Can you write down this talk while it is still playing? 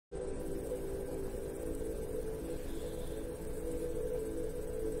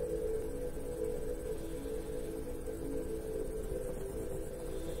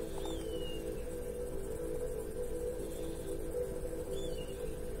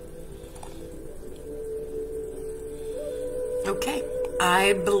Okay,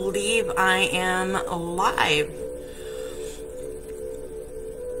 I believe I am live.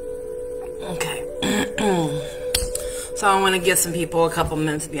 Okay. So I want to give some people a couple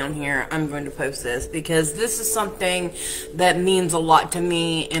minutes to be on here. I'm going to post this because this is something that means a lot to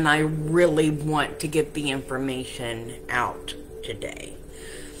me, and I really want to get the information out today.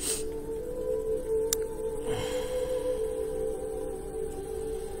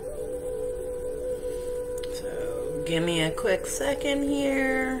 So give me a quick second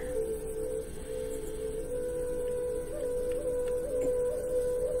here.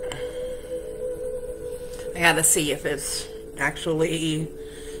 I gotta see if it's actually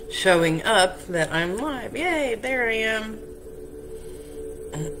showing up that I'm live. Yay, there I am.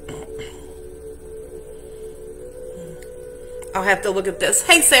 I'll have to look at this.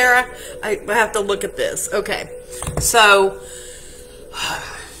 Hey, Sarah. I have to look at this. Okay. So,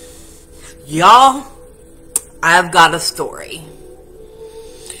 y'all, I've got a story.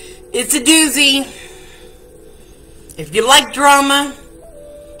 It's a doozy. If you like drama,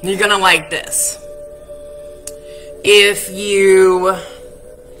 you're gonna like this. If you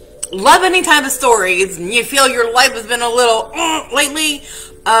love any type of stories and you feel your life has been a little lately,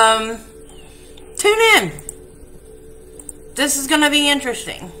 tune in. This is going to be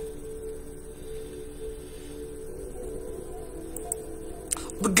interesting.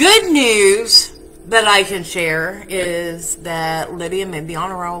 The good news that I can share is that Lydia may be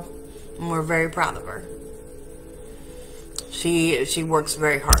on a roll, and we're very proud of her. She works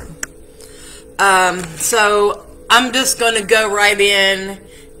very hard. So I'm just going to go right in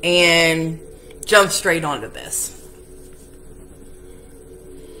and jump straight onto this.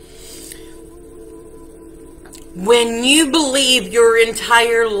 When you believe your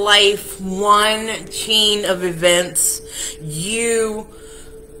entire life, one chain of events, you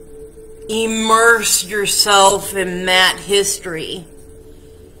immerse yourself in that history.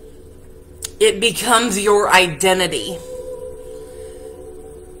 It becomes your identity.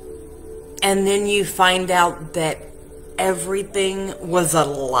 And then you find out that everything was a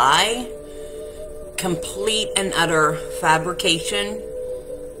lie, complete and utter fabrication.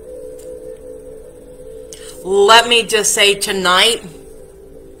 Let me just say tonight,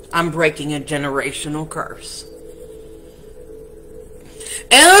 I'm breaking a generational curse.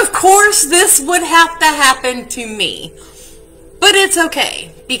 And of course, this would have to happen to me. But it's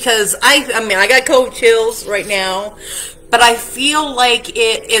okay, because I got cold chills right now. But I feel like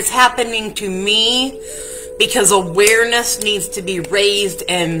it is happening to me because awareness needs to be raised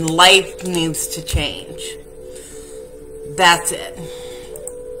and life needs to change. That's it.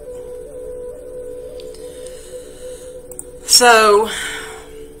 So,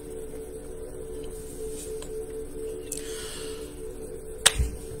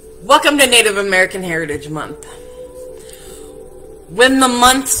 welcome to Native American Heritage Month. When the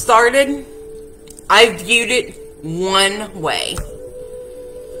month started, I viewed it one way,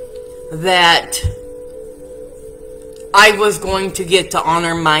 that I was going to get to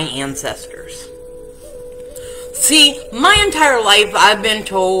honor my ancestors. See, my entire life I've been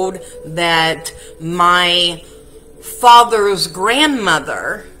told that my father's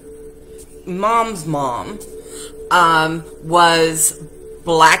grandmother, mom's mom, was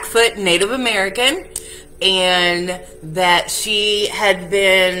Blackfoot Native American, and that she had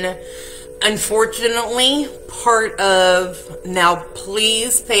been, unfortunately, part of, now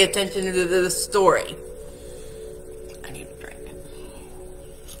please pay attention to this story. I need a drink.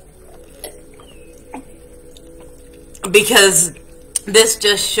 Because this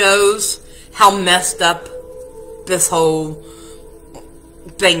just shows how messed up this whole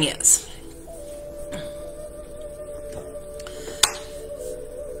thing is.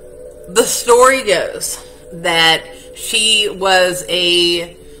 The story goes that she was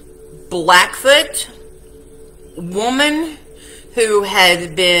a Blackfoot woman who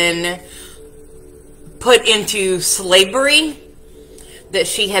had been put into slavery, that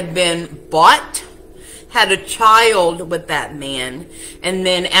she had been bought, had a child with that man, and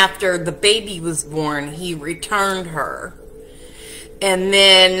then after the baby was born, he returned her. And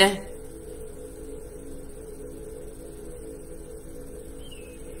then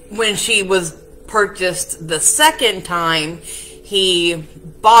when she was purchased the second time, he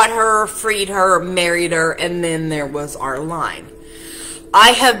bought her, freed her, married her, and then there was our line.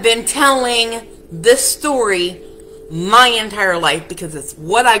 I have been telling this story my entire life because it's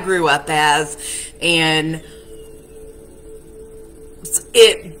what I grew up as, and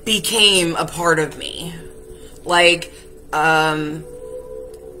it became a part of me. Like,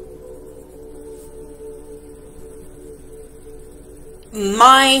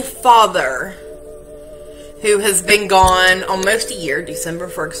 my father, who has been gone almost a year. December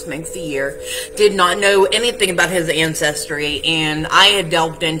 1st makes a year. Did not know anything about his ancestry, and I had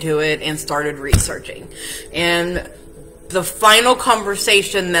delved into it and started researching. And the final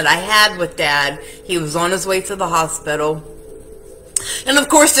conversation that I had with Dad, he was on his way to the hospital. And of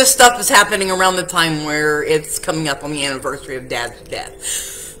course, this stuff is happening around the time where it's coming up on the anniversary of Dad's death.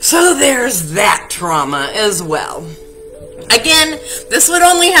 So there's that trauma as well. Again, this would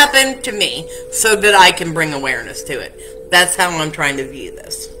only happen to me so that I can bring awareness to it. That's how I'm trying to view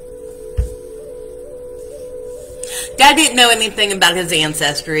this. Dad didn't know anything about his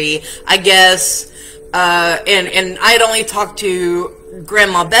ancestry, I guess, and I'd only talked to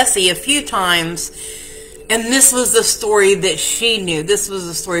Grandma Bessie a few times, and this was the story that she knew. This was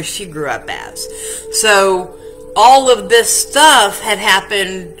the story she grew up as. So all of this stuff had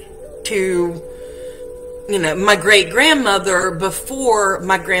happened to, you know, my great-grandmother before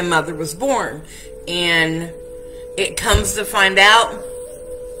my grandmother was born. And it comes to find out,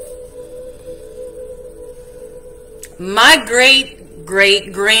 my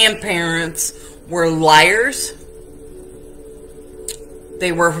great-great-grandparents were liars.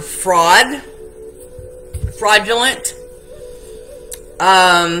 They were fraudulent,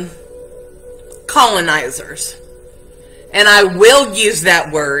 colonizers. And I will use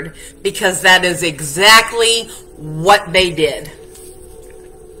that word because that is exactly what they did.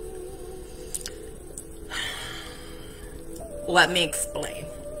 Let me explain.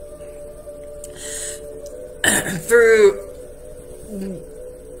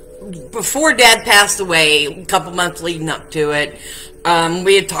 Before Dad passed away, a couple months leading up to it,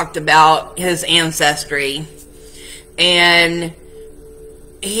 we had talked about his ancestry, and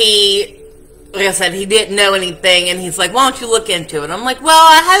like I said, he didn't know anything, and he's like, why don't you look into it? I'm like, well,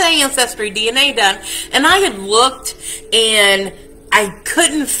 I had ancestry DNA done, and I had looked, and I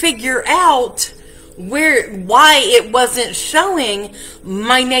couldn't figure out why it wasn't showing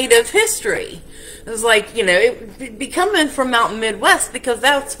my native history. It was like, you know, it'd be coming from out in Midwest, because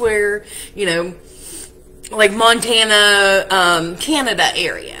that's where, you know, like Montana, Canada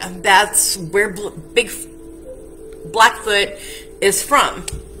area. That's where Big Blackfoot is from.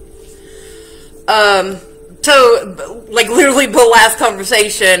 So, like, literally the last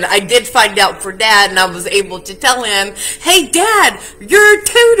conversation, I did find out for Dad, and I was able to tell him, hey, Dad, you're a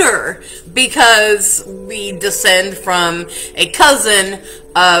Tudor, because we descend from a cousin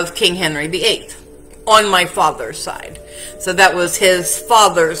of King Henry VIII on my father's side. So that was his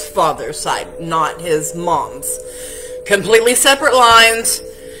father's side, not his mom's. Completely separate lines.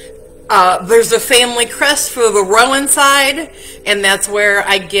 There's a family crest for the Rowan side, and that's where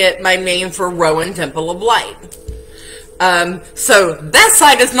I get my name for Rowan Temple of Light. So that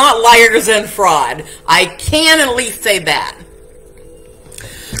side is not liars and fraud. I can at least say that.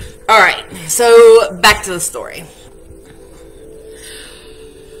 Alright, so back to the story.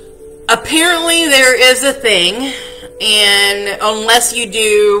 Apparently there is a thing, and unless you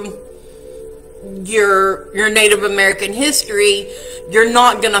do your Native American history, you're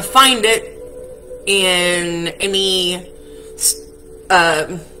not going to find it in any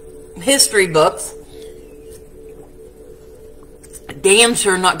history books. Damn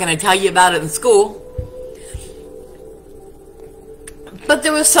sure not going to tell you about it in school. But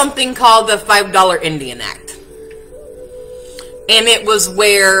there was something called the $5 Indian Act. And it was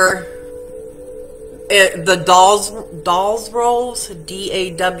where the Dawes rolls,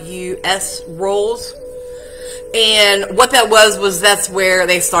 D-A-W-S rolls. And what that was that's where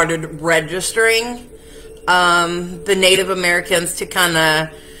they started registering the Native Americans to kind of,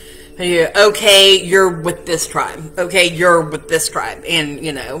 okay, you're with this tribe. Okay, you're with this tribe. And,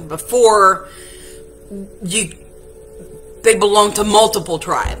 you know, before they belonged to multiple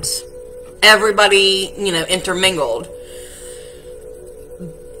tribes. Everybody, you know, intermingled.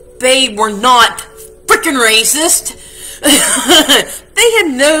 They were not freaking racist. They had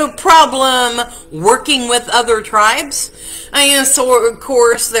no problem working with other tribes. And so, of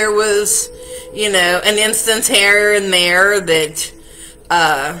course, there was, you know, an instance here and there that,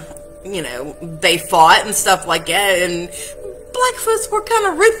 you know, they fought and stuff like that. And Blackfoots were kind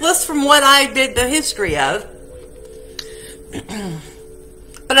of ruthless from what I did the history of.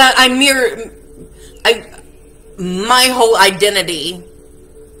 But my whole identity.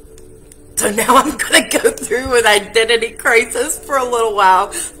 So now I'm going to go through an identity crisis for a little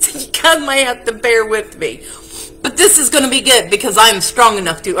while. So you guys might have to bear with me. But this is going to be good because I'm strong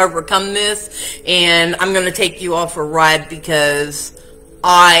enough to overcome this. And I'm going to take you all for a ride because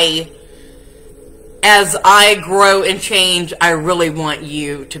as I grow and change, I really want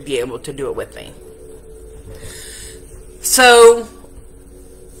you to be able to do it with me. So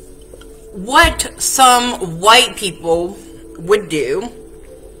what some white people would do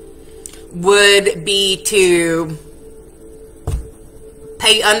would be to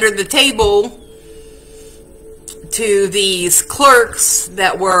pay under the table to these clerks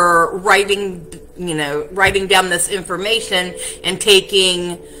that were writing down this information and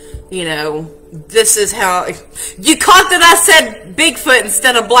taking, this is how you caught that I said Bigfoot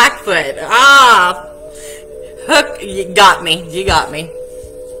instead of Blackfoot. Hook, you got me.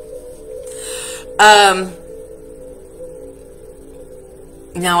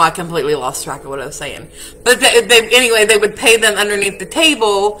 Now I completely lost track of what I was saying. But anyway, they would pay them underneath the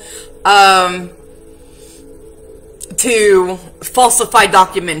table to falsify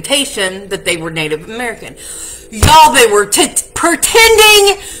documentation that they were Native American. Y'all, they were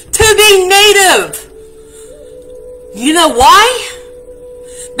pretending to be Native. You know why?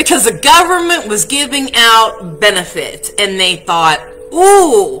 Because the government was giving out benefits, and they thought,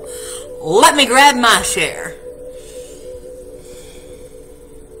 ooh, let me grab my share.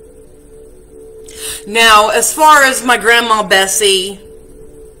 Now, as far as my grandma Bessie,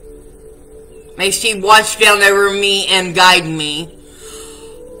 may she watch down over me and guide me,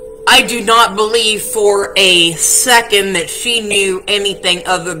 I do not believe for a second that she knew anything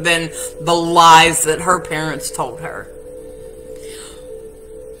other than the lies that her parents told her.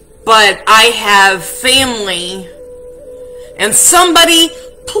 But I have family, and somebody,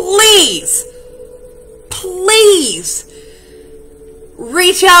 please,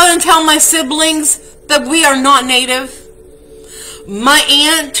 reach out and tell my siblings that we are not Native. My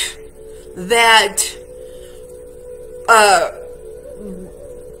aunt that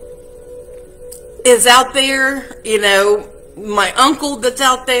is out there, my uncle that's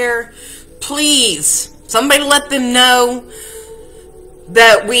out there, please, somebody let them know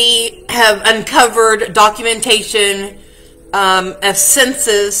that we have uncovered documentation, a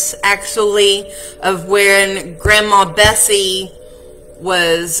census, actually, of when Grandma Bessie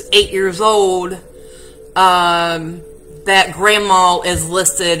was 8 years old, that Grandma is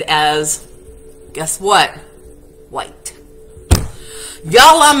listed as, guess what? White.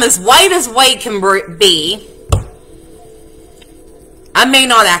 Y'all, I'm as white can be. I may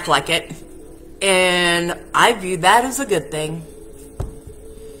not act like it, and I view that as a good thing.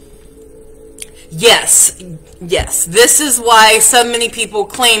 Yes, this is why so many people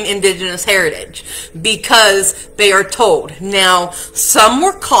claim indigenous heritage, because they are told. Now, some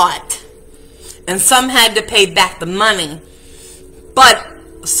were caught, and some had to pay back the money, but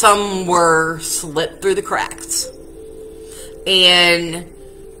some were slipped through the cracks. And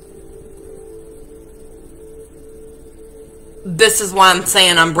this is why I'm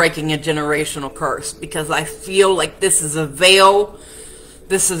saying I'm breaking a generational curse, because I feel like this is a veil,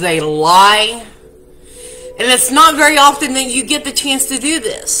 this is a lie. And it's not very often that you get the chance to do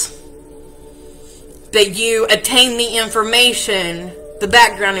this. That you attain the information, the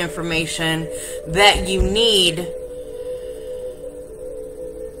background information that you need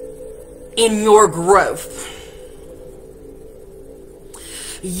in your growth.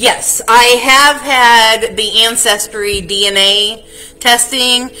 Yes, I have had the Ancestry DNA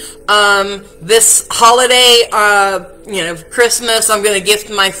testing. This holiday, Christmas, I'm going to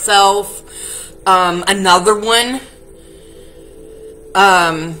gift myself another one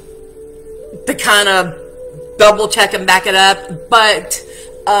to kind of double check and back it up, but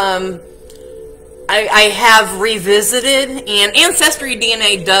I have revisited, and Ancestry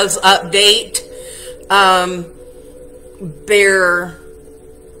DNA does update their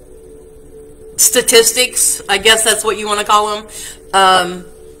statistics, I guess that's what you want to call them,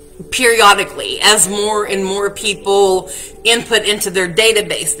 periodically. As more and more people input into their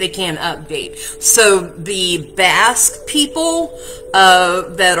database, they can update. So the Basque people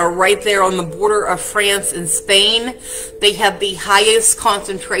that are right there on the border of France and Spain, they have the highest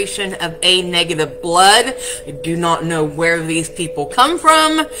concentration of A negative blood. I do not know where these people come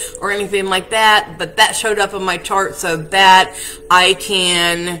from or anything like that, but that showed up on my chart, so that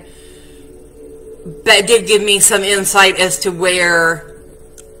that did give me some insight as to where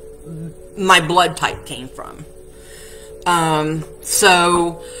my blood type came from.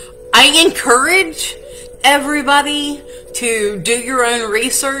 So I encourage everybody to do your own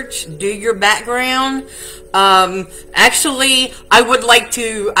research, do your background. Actually, I would like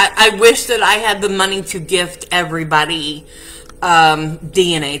to, I wish that I had the money to gift everybody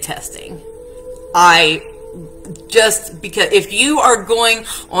DNA testing. Just because if you are going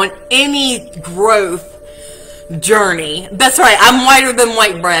on any growth journey, that's right, I'm whiter than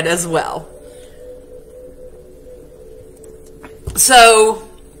white bread as well. So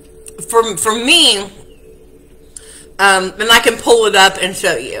for me, and I can pull it up and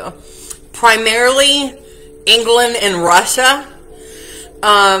show you, primarily England and Russia.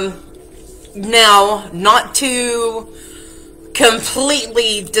 Now, not to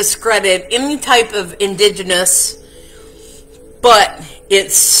completely discredit any type of indigenous, but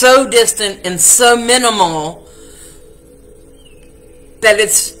it's so distant and so minimal that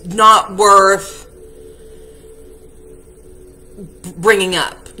it's not worth bringing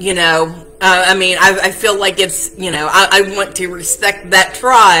up, you know. I mean, I feel like it's, you know, I want to respect that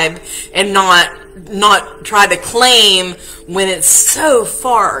tribe and not try to claim when it's so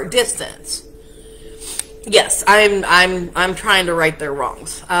far distance. Yes, I'm trying to right their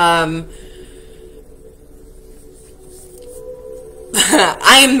wrongs. I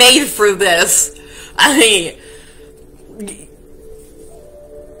am made for this. I mean,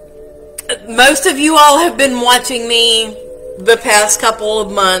 most of you all have been watching me the past couple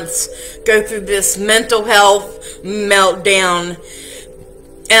of months go through this mental health meltdown,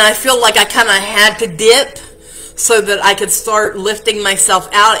 and I feel like I kind of had to dip so that I could start lifting myself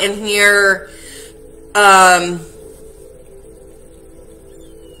out in here.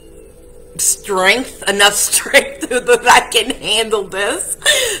 Enough strength that I can handle this.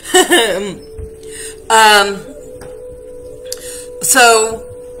 So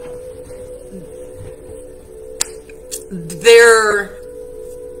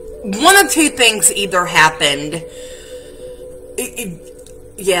one of two things either happened.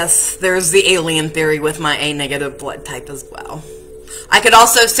 Yes, there's the alien theory with my A negative blood type as well. I could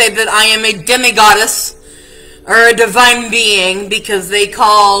also say that I am a demigoddess or a divine being, because they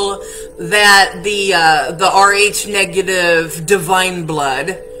call that the RH negative divine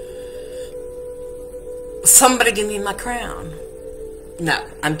blood. Somebody give me my crown. No,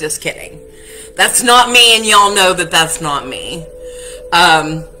 I'm just kidding. That's not me, and y'all know that that's not me.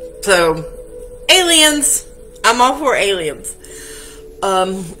 So, aliens. I'm all for aliens.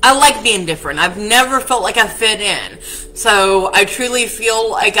 I like being different. I've never felt like I fit in. So, I truly feel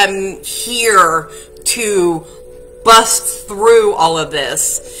like I'm here to bust through all of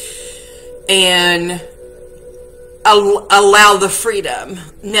this and allow the freedom.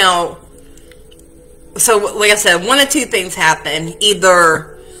 Now, so like I said, one of two things happened.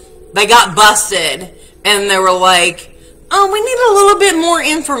 Either they got busted and they were like, oh, we need a little bit more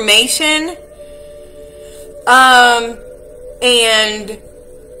information. And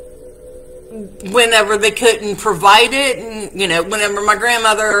whenever they couldn't provide it, and, you know, whenever my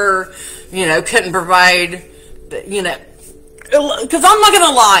grandmother, you know, couldn't provide, you know, because I'm not going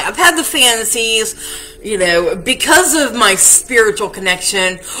to lie, I've had the fantasies, you know, because of my spiritual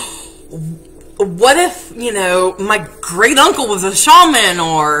connection. What if, you know, my great uncle was a shaman,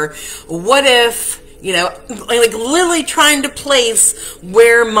 or what if, you know, like literally trying to place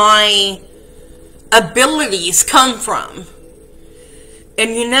where my abilities come from.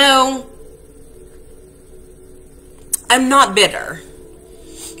 And you know, I'm not bitter,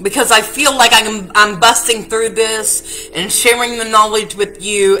 because I feel like I'm busting through this and sharing the knowledge with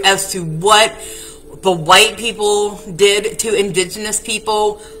you as to what the white people did to indigenous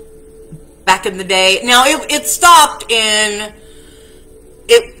people back in the day. Now, it stopped in,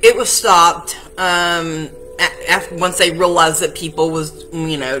 it was stopped after, once they realized that people was,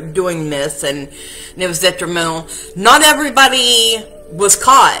 you know, doing this, and it was detrimental. Not everybody was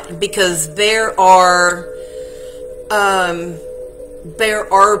caught, because there are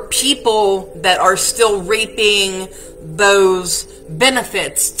people that are still reaping those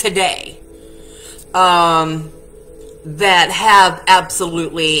benefits today, that have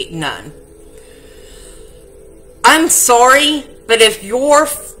absolutely none. I'm sorry, but if you're,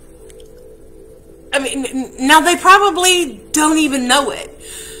 I mean, now they probably don't even know it.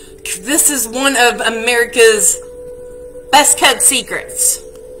 This is one of America's best kept secrets.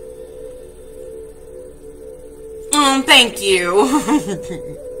 Thank you.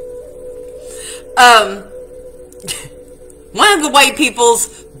 One of the white people's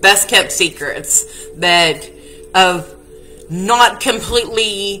best kept secrets, that of not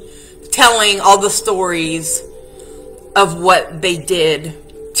completely telling all the stories of what they did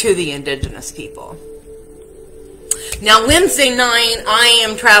to the indigenous people. Now, Wednesday night, I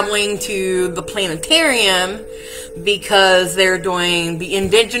am traveling to the planetarium because they're doing the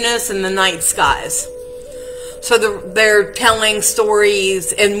indigenous and the night skies. So they're telling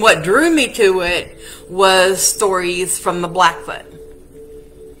stories, and what drew me to it was stories from the Blackfoot.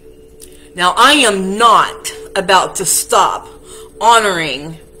 Now, I am not about to stop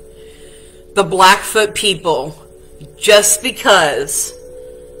honoring the Blackfoot people just because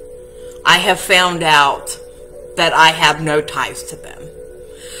I have found out that I have no ties to them.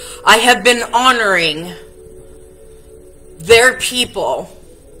 I have been honoring their people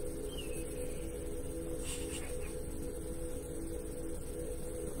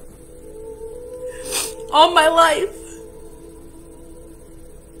all my life.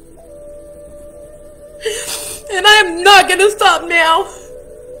 And I'm not going to stop now.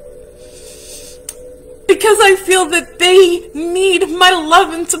 Because I feel that they need my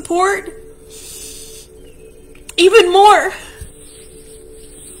love and support even more.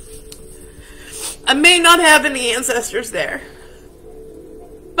 I may not have any ancestors there,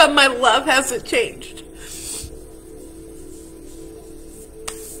 but my love hasn't changed.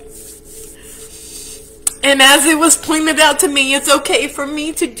 And as it was pointed out to me, it's okay for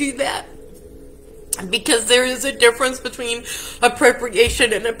me to do that. Because there is a difference between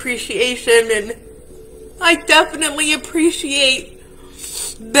appropriation and appreciation, and I definitely appreciate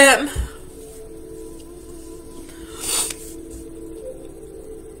them.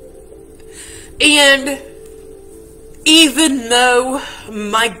 And even though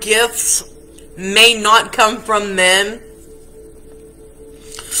my gifts may not come from them,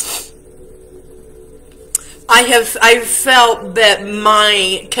 I've felt that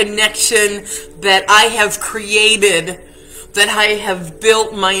my connection that I have created, that I have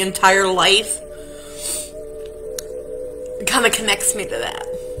built my entire life, kind of connects me to that.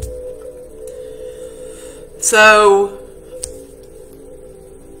 So,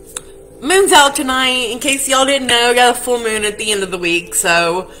 moon's out tonight. In case y'all didn't know, I got a full moon at the end of the week,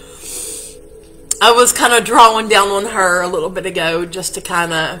 so I was kind of drawing down on her a little bit ago just to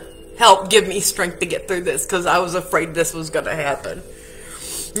kind of help give me strength to get through this, because I was afraid this was going to happen.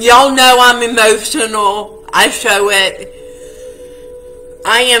 Y'all know I'm emotional. I show it.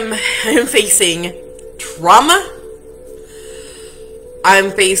 I am facing trauma.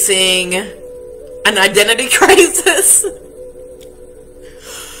 I'm facing an identity crisis.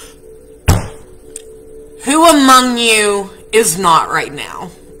 Who among you is not right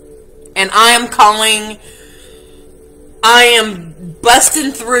now? And I am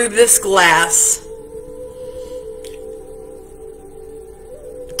busting through this glass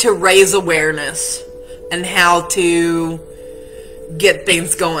to raise awareness and how to get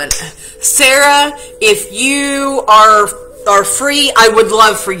things going. Sarah, if you are free, I would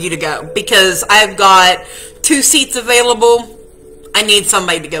love for you to go, because I've got 2 seats available. I need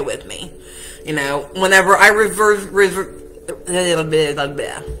somebody to go with me. You know, whenever I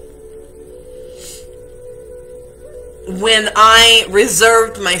when I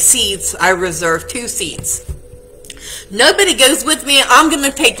reserved my seats, I reserved 2 seats. Nobody goes with me. I'm going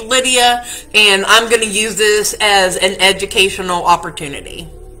to take Lydia, and I'm going to use this as an educational opportunity.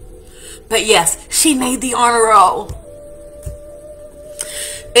 But yes, she made the honor roll.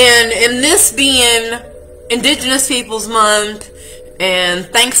 And in this being Indigenous Peoples Month and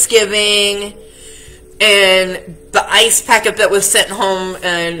Thanksgiving and the ice packet that was sent home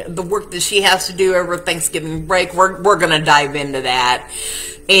and the work that she has to do over Thanksgiving break, we're going to dive into that.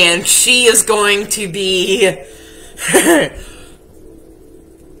 And she is going to be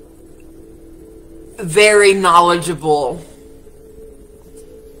very knowledgeable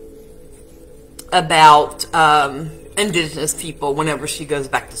about Indigenous people whenever she goes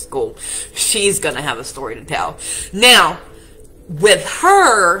back to school. She's going to have a story to tell. Now, with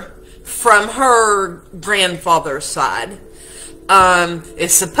her, from her grandfather's side,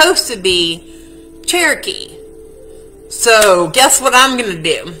 it's supposed to be Cherokee. So, guess what I'm going to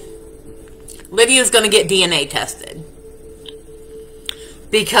do? Lydia's going to get DNA tested.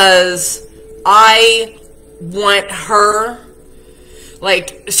 Because I want her,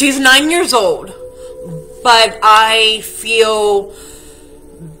 like, she's 9 years old, but I feel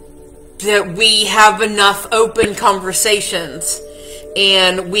that we have enough open conversations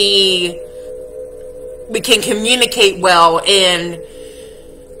and we can communicate well. And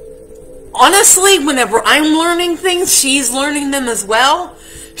honestly, whenever I'm learning things, she's learning them as well.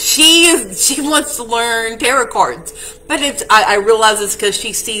 She wants to learn tarot cards, but I realize it's because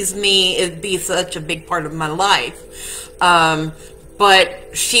she sees me as be such a big part of my life.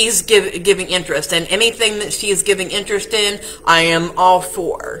 But she's giving interest, and anything that she is giving interest in, I am all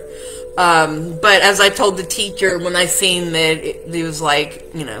for. But as I told the teacher when I seen that it was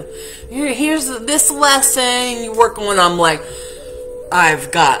like, you know, here's this lesson you work on, I'm like,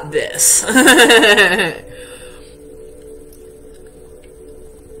 I've got this.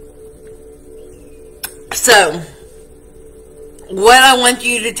 So, what I want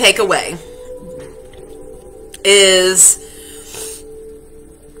you to take away is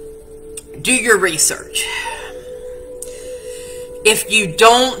do your research. If you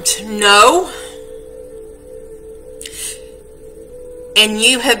don't know and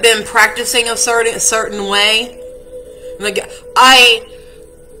you have been practicing a certain way, like I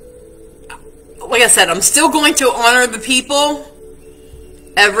said, I'm still going to honor the people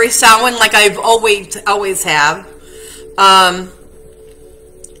every Samhain, like I've always have.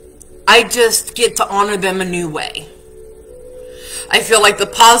 I just get to honor them a new way. I feel like the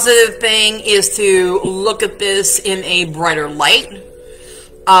positive thing is to look at this in a brighter light.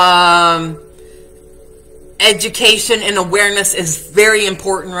 Education and awareness is very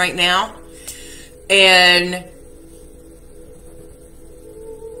important right now. And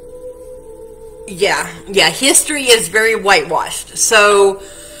yeah, history is very whitewashed. So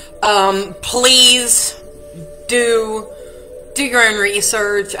please do your own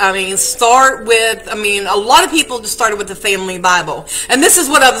research. I mean, start with, a lot of people just started with the family Bible. And this is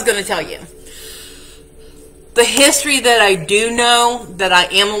what I was going to tell you. The history that I do know, that I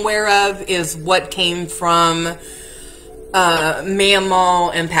am aware of, is what came from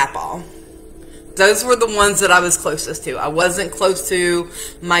Mamaw and Papaw. Those were the ones that I was closest to. I wasn't close to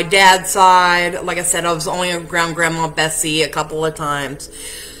my dad's side. Like I said, I was only around Grandma Bessie a couple of times.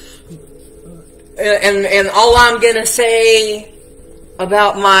 And all I'm going to say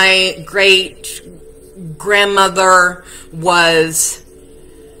about my great-grandmother was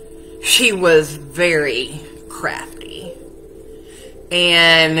she was very crafty.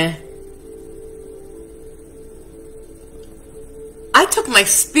 And I took my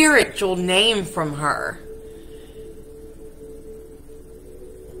spiritual name from her.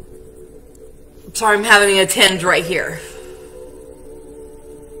 Sorry, I'm having a tinge right here.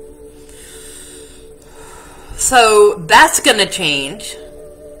 So that's going to change.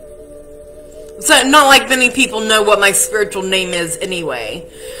 So not like many people know what my spiritual name is anyway,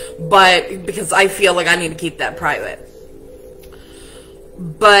 but because I feel like I need to keep that private.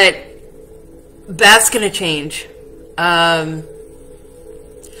 But that's going to change.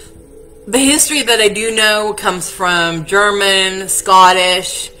 The history that I do know comes from German,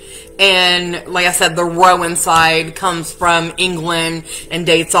 Scottish, and like I said, the Rowan side comes from England and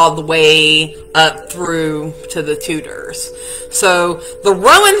dates all the way up through to the Tudors. So the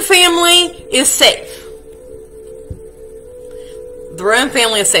Rowan family is safe. The Rowan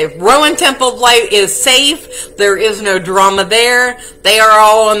family is safe. Rowan Temple of Light is safe. There is no drama there. They are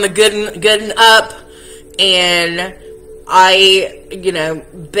all on the good and up. And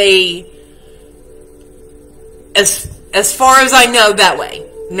they, as far as I know, that way.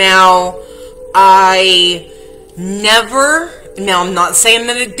 Now, I'm not saying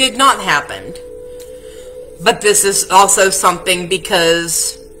that it did not happen, but this is also something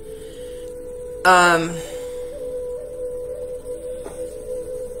because, sorry,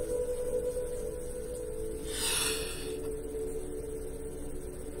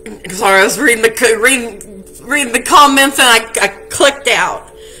 I was reading the comments and I clicked out.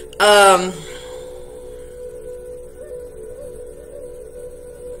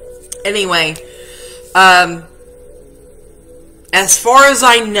 Anyway, as far as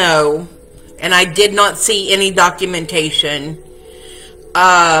I know, and I did not see any documentation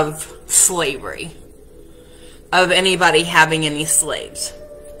of slavery, of anybody having any slaves.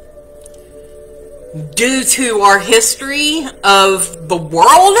 Due to our history of the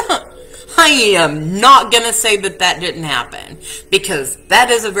world, I am not going to say that didn't happen, because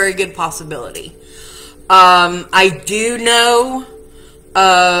that is a very good possibility. I do know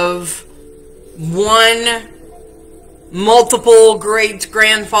of one multiple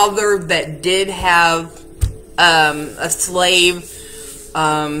great-grandfather that did have a slave,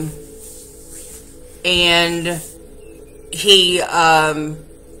 and he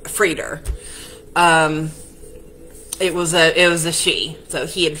freed her. It was a she, so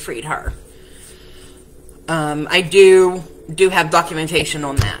he had freed her. I do have documentation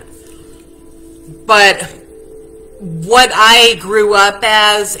on that. But what I grew up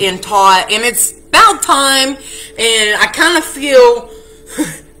as and taught, and it's about time, and I kind of feel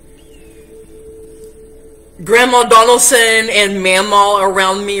Grandma Donaldson and Mamaw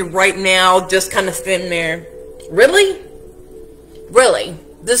around me right now just kind of standing there. Really? Really?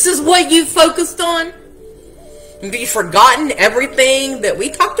 This is what you focused on? Have you forgotten everything that we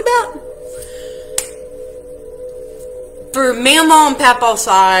talked about? For Mamaw and Papaw's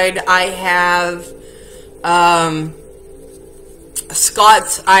side, I have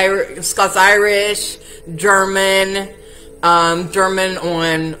Scots Irish, German, German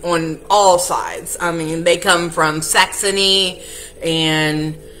on all sides. I mean, they come from Saxony,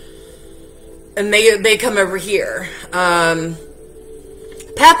 and they come over here.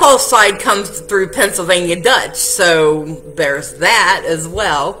 Papaw's side comes through Pennsylvania Dutch, so there's that as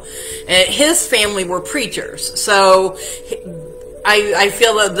well. And his family were preachers, so I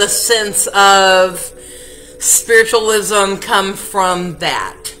feel that the sense of spiritualism come from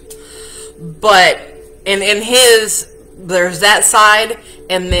that. But in his there's that side,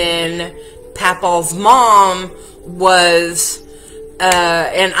 and then Papa's mom was,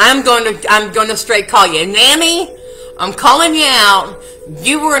 and I'm going to straight call you Nanny. I'm calling you out.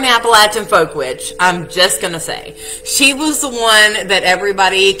 You were an Appalachian folk witch. I'm just going to say. She was the one that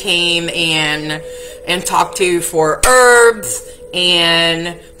everybody came and talked to for herbs,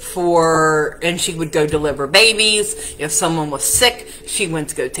 and she would go deliver babies. If someone was sick, she went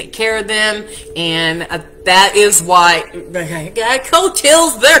to go take care of them. And that is why I got cold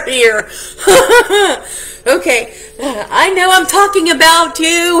chills. They're here. Okay. I know I'm talking about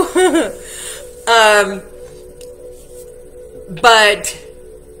you. But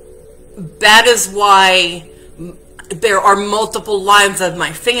that is why there are multiple lines of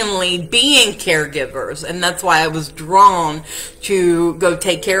my family being caregivers, and that's why I was drawn to go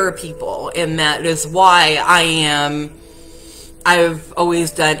take care of people, and that is why I've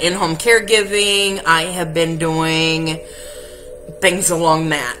always done in-home caregiving. I have been doing things along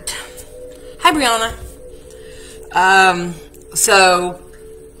that. Hi, Brianna. So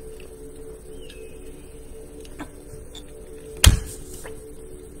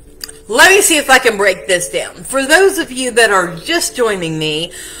let me see if I can break this down. For those of you that are just joining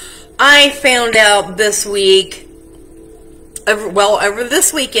me, I found out this week, over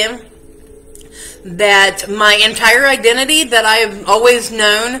this weekend, that my entire identity that I've always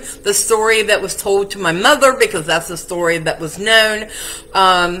known, the story that was told to my mother, because that's the story that was known,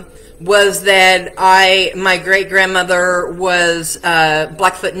 was that my great-grandmother was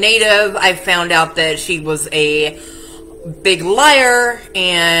Blackfoot Native. I found out that she was a big liar,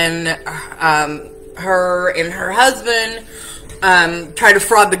 and her and her husband tried to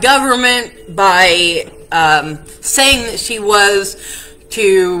fraud the government by saying that she was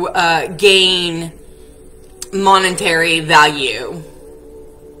to gain monetary value.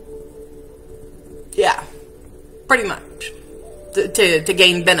 Yeah, pretty much. To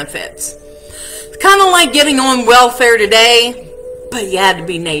gain benefits. It's kind of like getting on welfare today, but you had to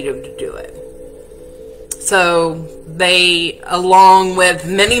be Native to do it. So they, along with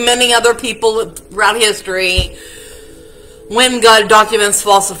many, many other people throughout history, went and got documents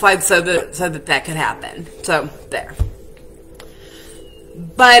falsified so that could happen. So there.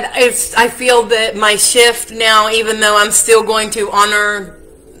 But I feel that my shift now, even though I'm still going to honor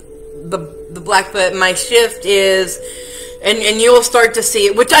the Blackfoot, my shift is, and you'll start to see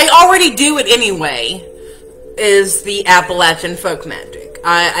it, which I already do it anyway, is the Appalachian folk magic.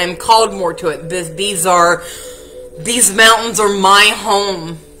 I'm called more to it. These mountains are my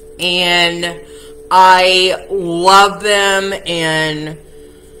home, and I love them, and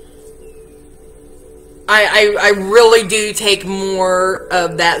I really do take more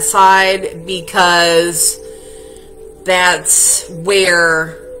of that side, because that's what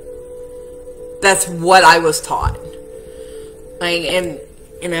I was taught. And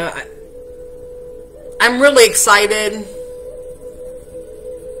you know, I'm really excited.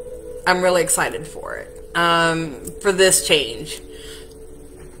 I'm really excited for it, for this change.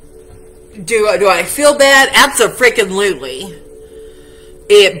 Do I feel bad? Abso-freaking-lutely.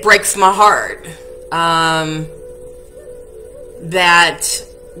 It breaks my heart that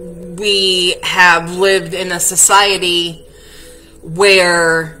we have lived in a society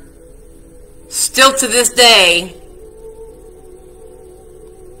where still to this day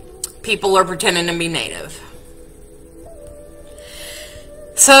people are pretending to be Native.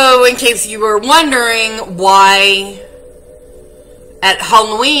 So, in case you were wondering why at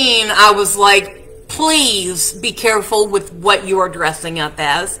Halloween I was like, please be careful with what you are dressing up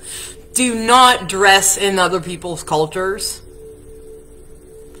as. Do not dress in other people's cultures.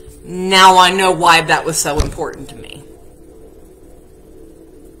 Now I know why that was so important to me.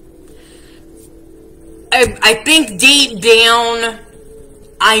 I think deep down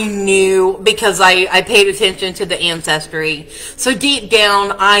I knew, because I paid attention to the ancestry. So deep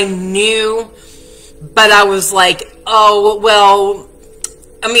down, I knew, but I was like, oh, well,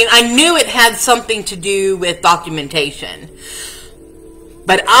 I mean, I knew it had something to do with documentation.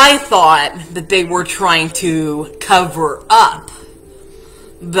 But I thought that they were trying to cover up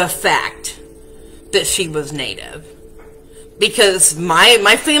the fact that she was Native. Because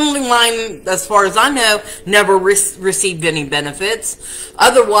my family line, as far as I know, never received any benefits.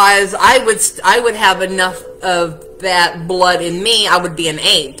 Otherwise, I would have enough of that blood in me. I would be an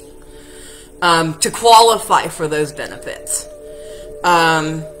ape to qualify for those benefits.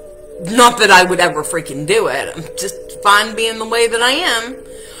 Not that I would ever freaking do it. I'm just fine being the way that I am.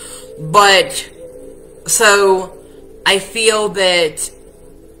 But so I feel that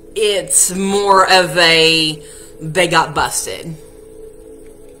it's more of a, they got busted.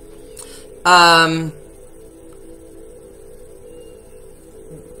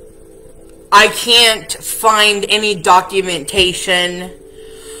 I can't find any documentation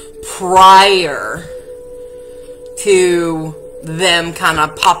prior to them kind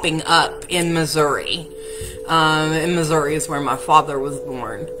of popping up in Missouri. In Missouri is where my father was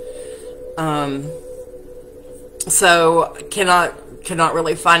born. So cannot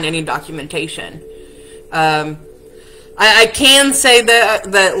really find any documentation. I can say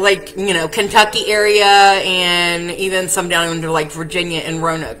that like, you know, Kentucky area and even some down into like Virginia and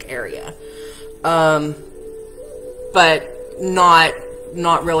Roanoke area. But not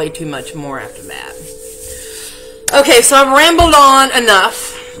really too much more after that. Okay, so I've rambled on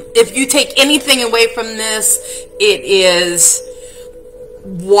enough. If you take anything away from this, it is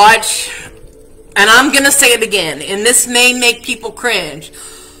watch, and I'm going to say it again, and this may make people cringe,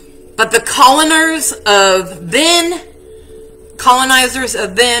 but the colonizers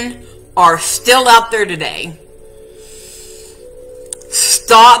of then are still out there today.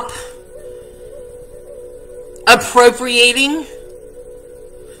 Stop appropriating.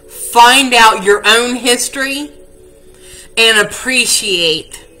 Find out your own history and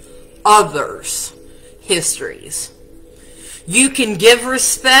appreciate others' histories. You can give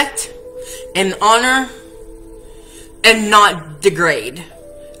respect and honor and not degrade,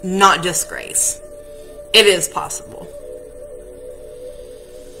 not disgrace. It is possible.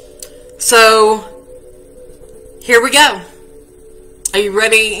 So, here we go. Are you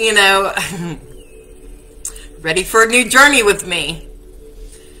ready, you know, ready for a new journey with me?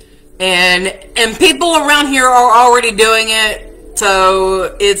 And people around here are already doing it,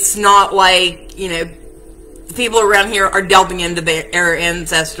 so it's not like, you know, people around here are delving into their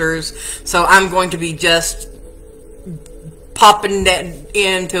ancestors, so I'm going to be just popping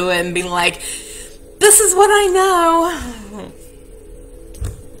into it and being like, this is what I know.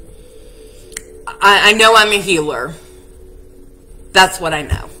 I know I'm a healer. That's what I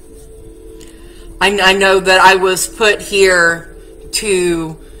know. I know that I was put here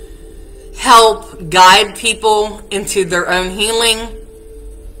to help guide people into their own healing,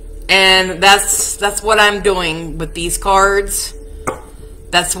 and that's what I'm doing with these cards.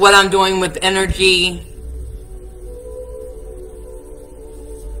 That's what I'm doing with energy,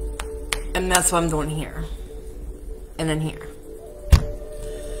 and that's what I'm doing here and in here.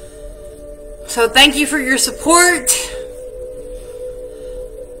 So thank you for your support.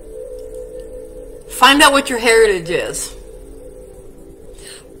 Find out what your heritage is.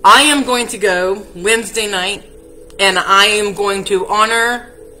 I am going to go Wednesday night, and I am going to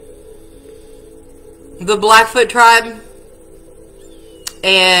honor the Blackfoot tribe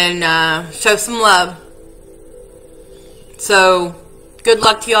and show some love. So, good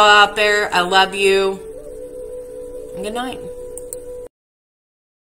luck to y'all out there. I love you. And good night.